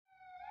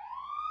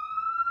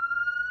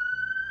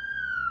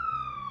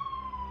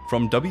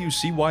From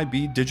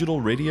WCYB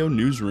Digital Radio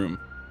Newsroom,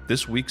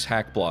 this week's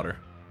Hack Blotter.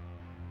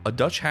 A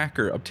Dutch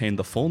hacker obtained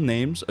the full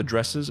names,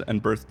 addresses,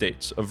 and birth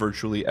dates of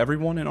virtually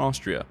everyone in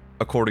Austria,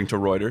 according to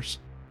Reuters.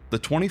 The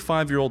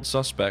 25-year-old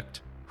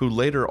suspect, who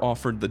later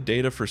offered the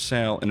data for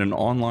sale in an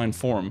online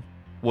forum,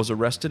 was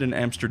arrested in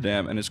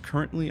Amsterdam and is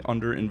currently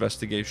under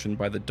investigation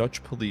by the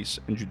Dutch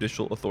police and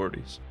judicial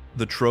authorities.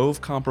 The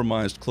trove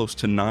compromised close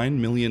to 9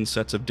 million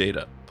sets of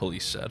data,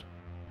 police said.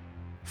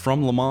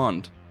 From Le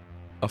Monde,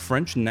 a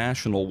French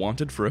national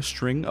wanted for a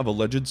string of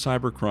alleged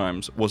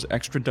cybercrimes was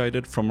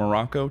extradited from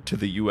Morocco to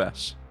the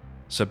US.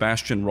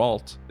 Sebastian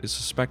Ralt is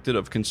suspected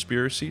of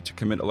conspiracy to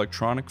commit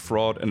electronic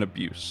fraud and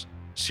abuse,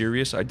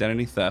 serious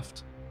identity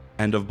theft,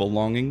 and of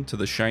belonging to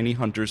the Shiny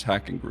Hunters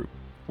hacking group,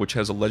 which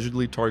has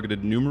allegedly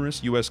targeted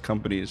numerous US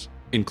companies,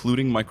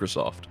 including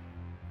Microsoft.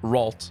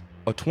 Ralt,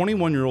 a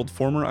 21-year-old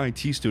former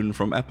IT student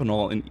from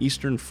Epinal in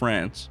eastern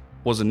France,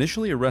 was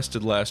initially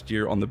arrested last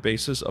year on the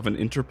basis of an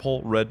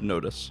Interpol red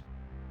notice.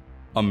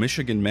 A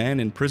Michigan man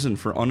in prison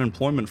for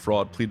unemployment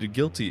fraud pleaded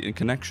guilty in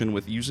connection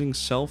with using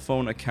cell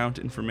phone account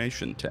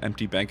information to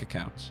empty bank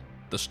accounts,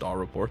 the Star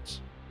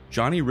reports.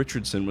 Johnny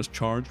Richardson was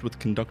charged with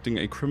conducting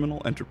a criminal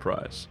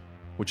enterprise,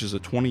 which is a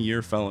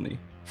 20-year felony,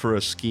 for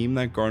a scheme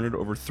that garnered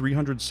over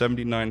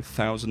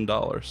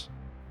 $379,000.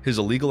 His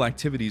illegal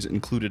activities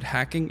included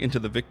hacking into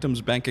the victim's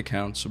bank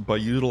accounts by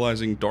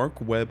utilizing dark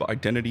web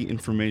identity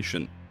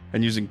information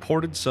and using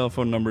ported cell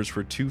phone numbers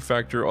for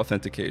two-factor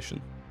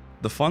authentication.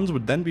 The funds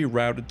would then be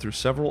routed through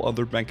several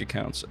other bank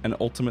accounts and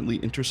ultimately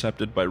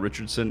intercepted by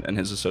Richardson and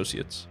his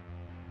associates.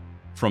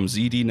 From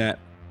ZDNet,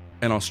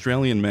 an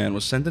Australian man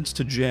was sentenced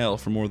to jail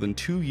for more than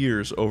 2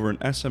 years over an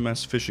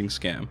SMS phishing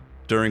scam,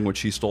 during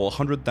which he stole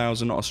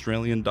 100,000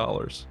 Australian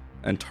dollars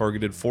and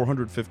targeted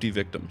 450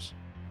 victims.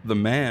 The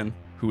man,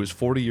 who is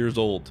 40 years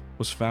old,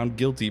 was found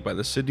guilty by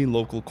the Sydney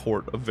local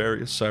court of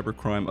various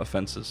cybercrime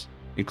offenses,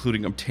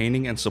 including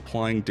obtaining and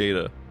supplying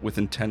data with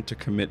intent to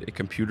commit a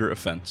computer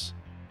offense.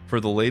 For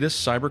the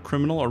latest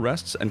cybercriminal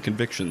arrests and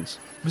convictions,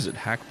 visit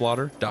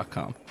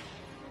hackblotter.com.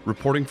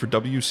 Reporting for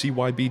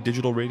WCYB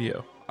Digital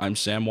Radio, I'm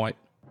Sam White.